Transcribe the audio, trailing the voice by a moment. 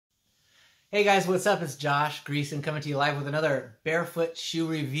Hey guys, what's up? It's Josh Greason coming to you live with another barefoot shoe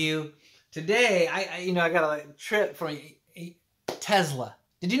review. Today, I got a trip from Tesla.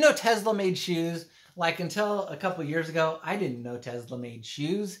 Did you know Tesla made shoes? Like until a couple years ago, I didn't know Tesla made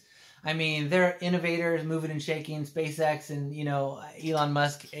shoes. I mean, they're innovators, moving and shaking. SpaceX and Elon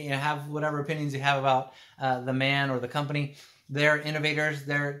Musk, have whatever opinions you have about the man or the company. They're innovators.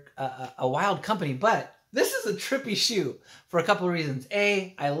 They're a wild company, but this is a trippy shoe for a couple of reasons.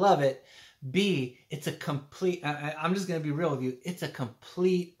 A, I love it. B, it's a complete, I'm just going to be real with you, it's a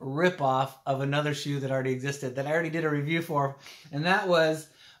complete ripoff of another shoe that already existed, that I already did a review for, and that was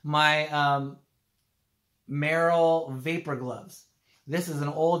my Merrell Vapor Gloves. This is an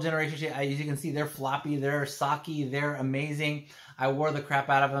old generation shoe. As you can see, they're floppy, they're socky, they're amazing. I wore the crap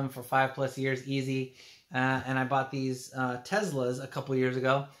out of them for 5+ years, easy, and I bought these Teslas a couple years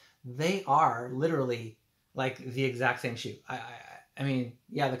ago. They are literally like the exact same shoe. I mean,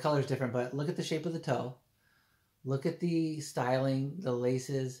 yeah, the color's different, but look at the shape of the toe. Look at the styling, the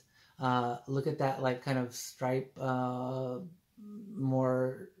laces. Look at that, like, kind of stripe,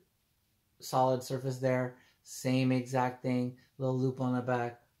 more solid surface there. Same exact thing. Little loop on the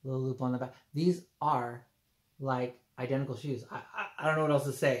back, little loop on the back. These are, like, identical shoes. I don't know what else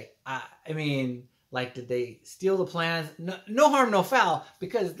to say. I mean, like, did they steal the plans? No harm, no foul,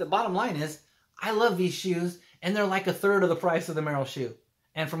 because the bottom line is, I love these shoes, and they're like 1/3 of the price of the Merrell shoe.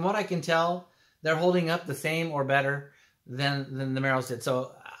 And from what I can tell, they're holding up the same or better than the Merrells did.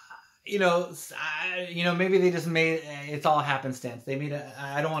 So, maybe they just made, it's all happenstance. They made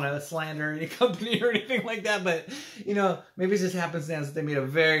I don't want to slander any company or anything like that, but, maybe it's just happenstance that they made a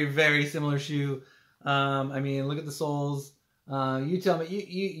very, very similar shoe. I mean, look at the soles. You tell me,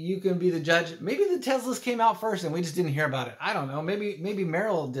 you can be the judge. Maybe the Teslas came out first and we just didn't hear about it. I don't know. Maybe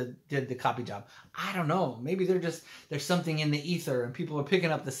Merrell did the copy job. I don't know. Maybe there's something in the ether and people are picking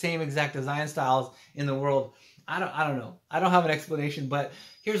up the same exact design styles in the world. I don't know. I don't have an explanation, but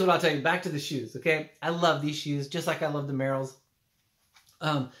here's what I'll tell you. Back to the shoes, okay? I love these shoes just like I love the Merrells.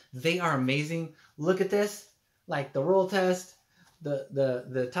 They are amazing. Look at this, like the roll test.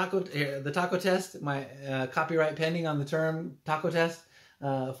 The taco test, my copyright pending on the term taco test,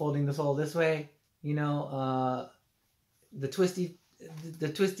 folding the sole this way, the twisty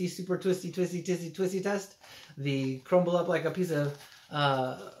super twisty test, the crumble up like a piece of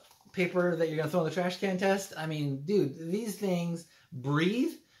paper that you're gonna throw in the trash can test. I mean, dude, these things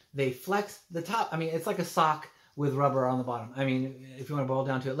breathe, they flex the top. I mean, it's like a sock with rubber on the bottom. I mean, if you want to boil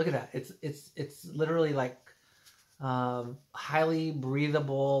down to it, look at that. It's literally like highly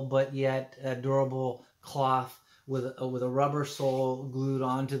breathable but yet durable cloth with a rubber sole glued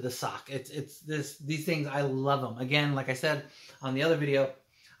onto the sock. These things, I love them. Again, like I said on the other video,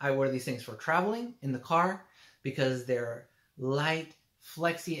 I wear these things for traveling in the car because they're light,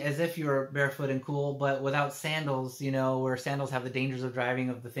 flexy, as if you're barefoot and cool, but without sandals, where sandals have the dangers of driving,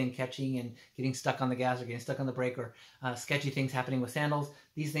 of the thing catching and getting stuck on the gas or getting stuck on the brake, or sketchy things happening with sandals.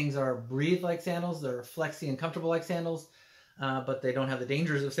 These things are breathe like sandals. They're flexy and comfortable like sandals, but they don't have the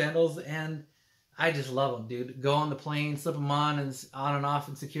dangers of sandals, and I just love them, dude. Go on the plane, slip them on and off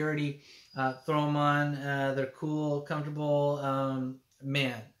in security, throw them on. They're cool, comfortable.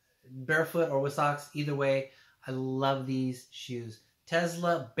 Man, barefoot or with socks, either way, I love these shoes.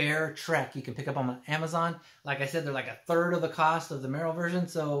 Tesla Bear Trek. You can pick up on Amazon. Like I said, they're like 1/3 of the cost of the Merrell version.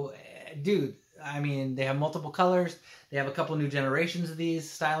 So, dude, I mean, they have multiple colors. They have a couple new generations of these,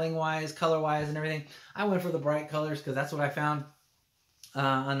 styling-wise, color-wise, and everything. I went for the bright colors because that's what I found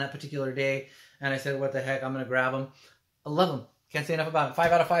on that particular day. And I said, what the heck, I'm going to grab them. I love them. Can't say enough about it.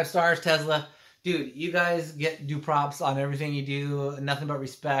 5 out of 5 stars, Tesla. Dude, you guys do props on everything you do. Nothing but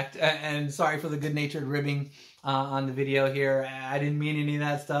respect. And sorry for the good-natured ribbing on the video here. I didn't mean any of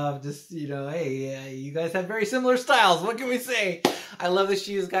that stuff. Just, hey, you guys have very similar styles. What can we say? I love the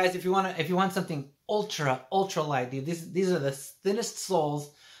shoes, guys. If you want something ultra light, dude, these are the thinnest soles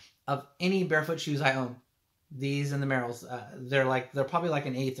of any barefoot shoes I own. These and the Merrells. They're probably like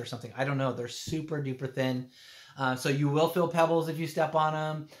 1/8 or something. I don't know. They're super duper thin. So you will feel pebbles if you step on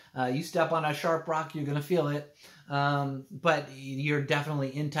them. You step on a sharp rock, you're going to feel it. But you're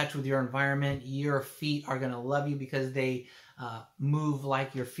definitely in touch with your environment. Your feet are going to love you because they move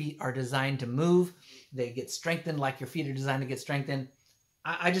like your feet are designed to move. They get strengthened like your feet are designed to get strengthened.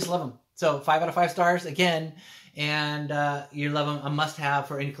 I just love them. So 5 out of 5 stars again. And you love them. A must-have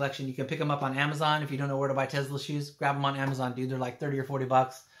for any collection. You can pick them up on Amazon. If you don't know where to buy Tesla shoes, grab them on Amazon, dude. They're like 30 or 40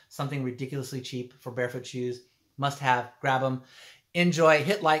 bucks. Something ridiculously cheap for barefoot shoes. Must have. Grab them. Enjoy.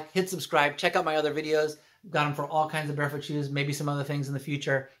 Hit like. Hit subscribe. Check out my other videos. Got them for all kinds of barefoot shoes. Maybe some other things in the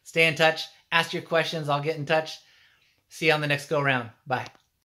future. Stay in touch. Ask your questions. I'll get in touch. See you on the next go round. Bye.